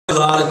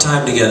lot of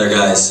time together,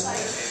 guys.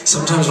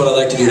 Sometimes what I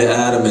like to do to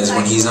Adam is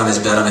when he's on his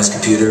bed on his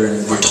computer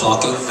and we're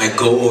talking, I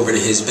go over to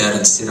his bed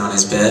and sit on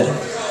his bed,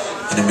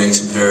 and it makes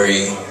him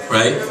very,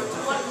 right?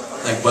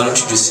 Like, why don't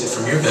you just sit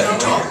from your bed and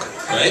talk,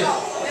 right?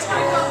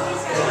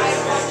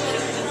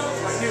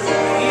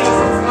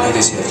 I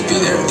guess you have to be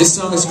there. This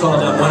song is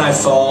called When I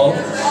Fall.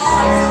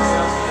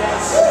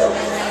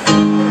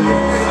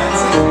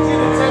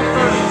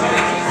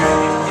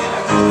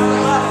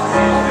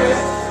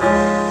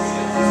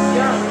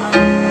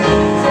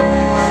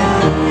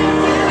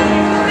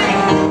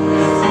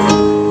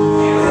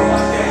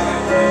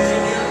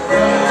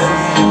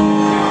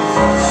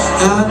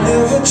 I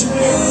never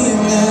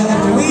dreamed that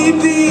we'd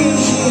be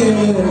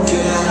here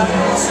again.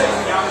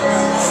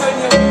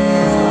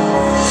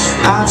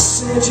 I've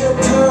said you're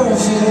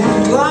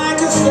perfect like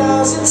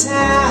 1,000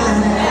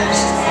 times.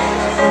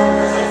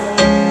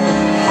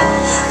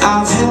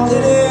 I've held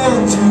it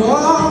in through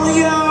all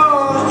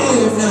your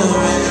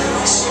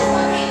ignorance,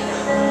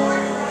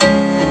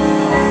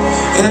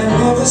 and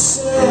never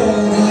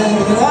said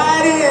that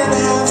I didn't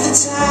have the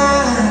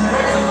time.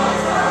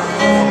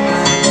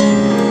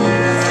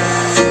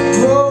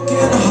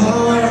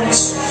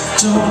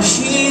 Don't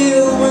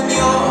heal when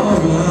you're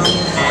around.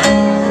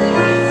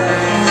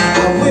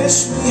 I wish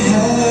we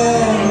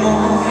had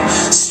more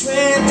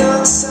strength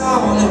on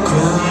solid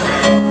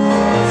ground,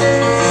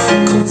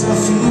 'cause I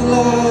feel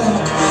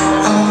like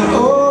I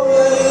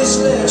always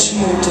let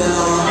you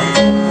down.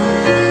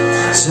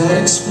 Does that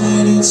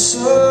explain it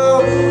somehow?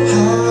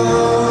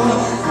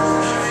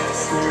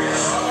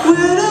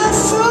 When I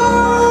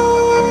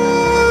fall,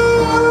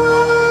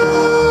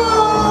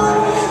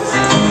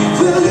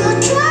 will you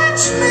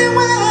catch me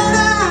when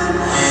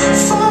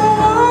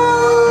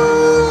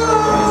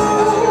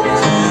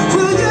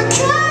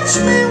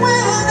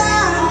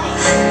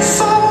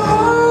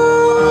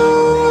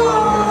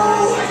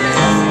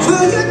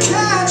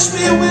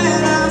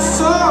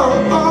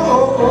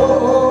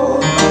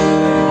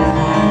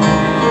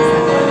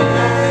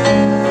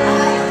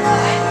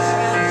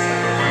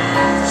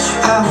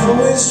I've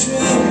always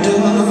dreamed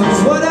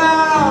of what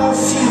our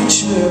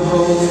future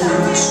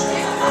holds,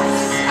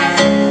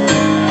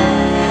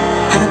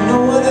 and no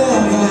one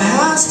ever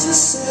has to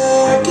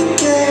second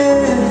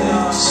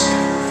guess.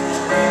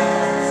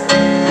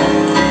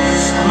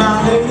 My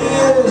lady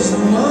is the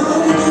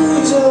one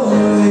who's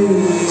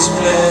always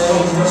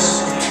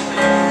blessed.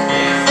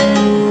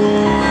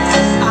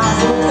 I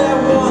hope that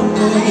one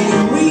day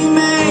we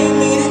may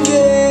meet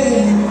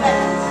again.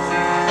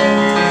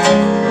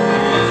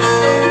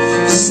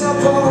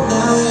 Up all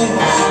night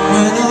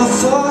when I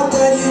thought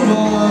that you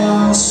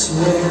were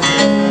sick,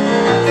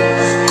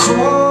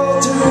 crawled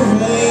through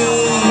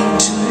rain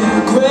to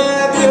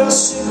grab your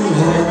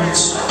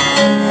cigarettes,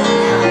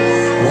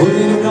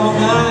 waited all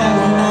night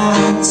when I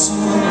had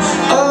some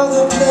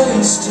other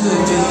place to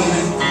be.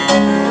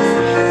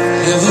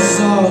 Never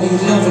thought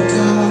you'd love a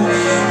guy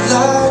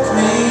like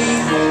me.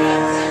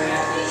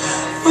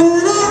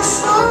 When I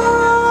fall,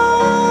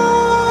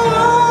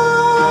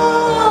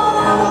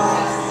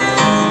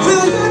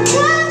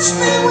 catch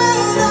me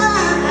when I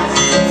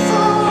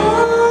fall.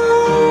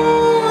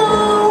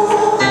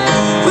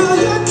 Will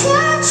you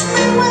catch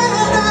me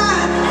when I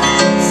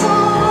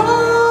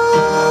fall?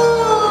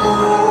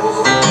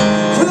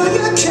 Will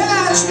you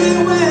catch me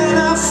when I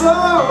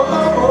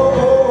fall?